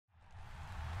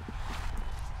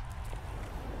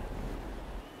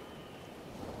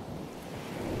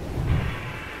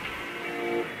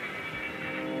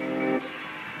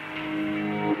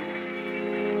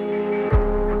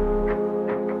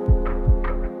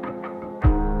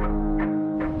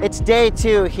It's day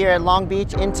 2 here at Long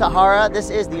Beach in Tahara.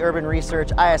 This is the Urban Research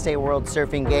ISA World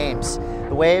Surfing Games.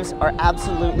 The waves are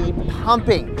absolutely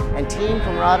pumping and team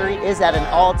camaraderie is at an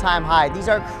all-time high. These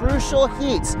are crucial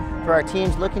heats for our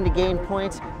teams looking to gain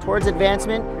points towards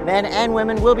advancement. Men and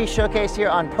women will be showcased here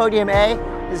on Podium A.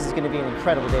 This is going to be an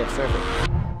incredible day of surfing.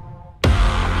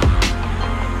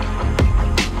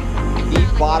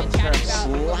 Deep bottom turn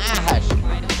slash.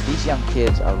 These young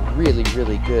kids are really,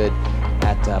 really good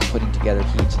at putting together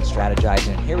heats and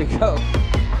strategizing. Here we go.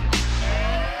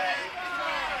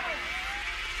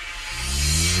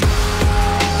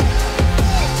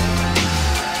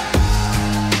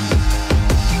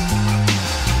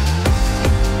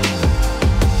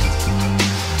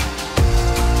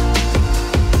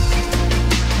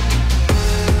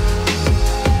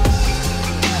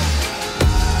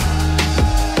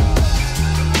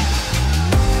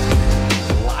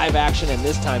 Action, and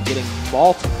this time getting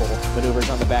multiple maneuvers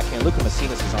on the backhand. Luca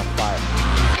Messinas is on fire.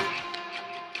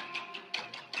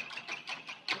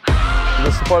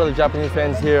 The support of the Japanese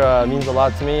fans here means a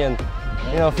lot to me, and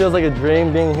it feels like a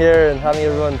dream being here and having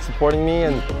everyone supporting me.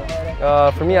 And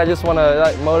for me, I just want to,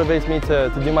 that motivates me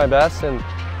to do my best and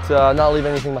to not leave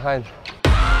anything behind.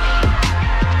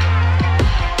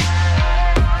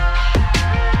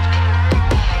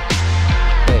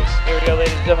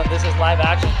 Ladies and gentlemen, this is live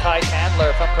action. Kai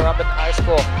Chandler from Currumbin High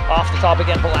School off the top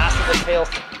again, blasting the tails.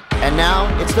 And now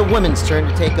it's the women's turn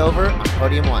to take over on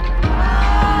Podium 1.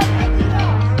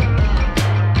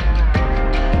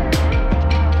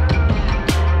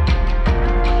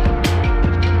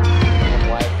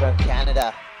 White from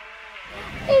Canada.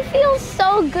 It feels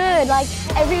so good. Like,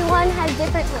 everyone has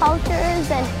different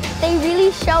cultures and they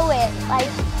really show it. Like,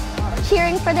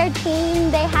 cheering for their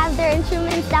team, they have their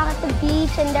instruments down at the beach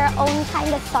and their own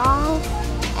kind of song,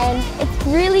 and it's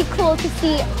really cool to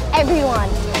see everyone. I'll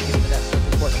get into that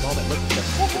surf important moment. Look at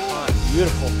the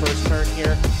beautiful first turn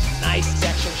here. Nice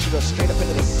section. She goes straight up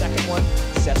into the second one,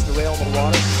 sets the rail in the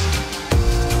water.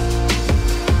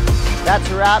 That's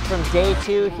a wrap from day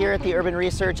 2 here at the Urban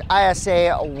Research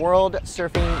ISA World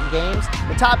Surfing Games.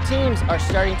 The top teams are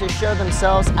starting to show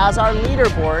themselves as our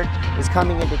leaderboard is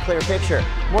coming into clear picture.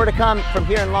 More to come from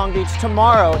here in Long Beach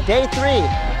tomorrow. Day 3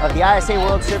 of the ISA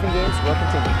World Surfing Games will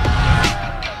continue.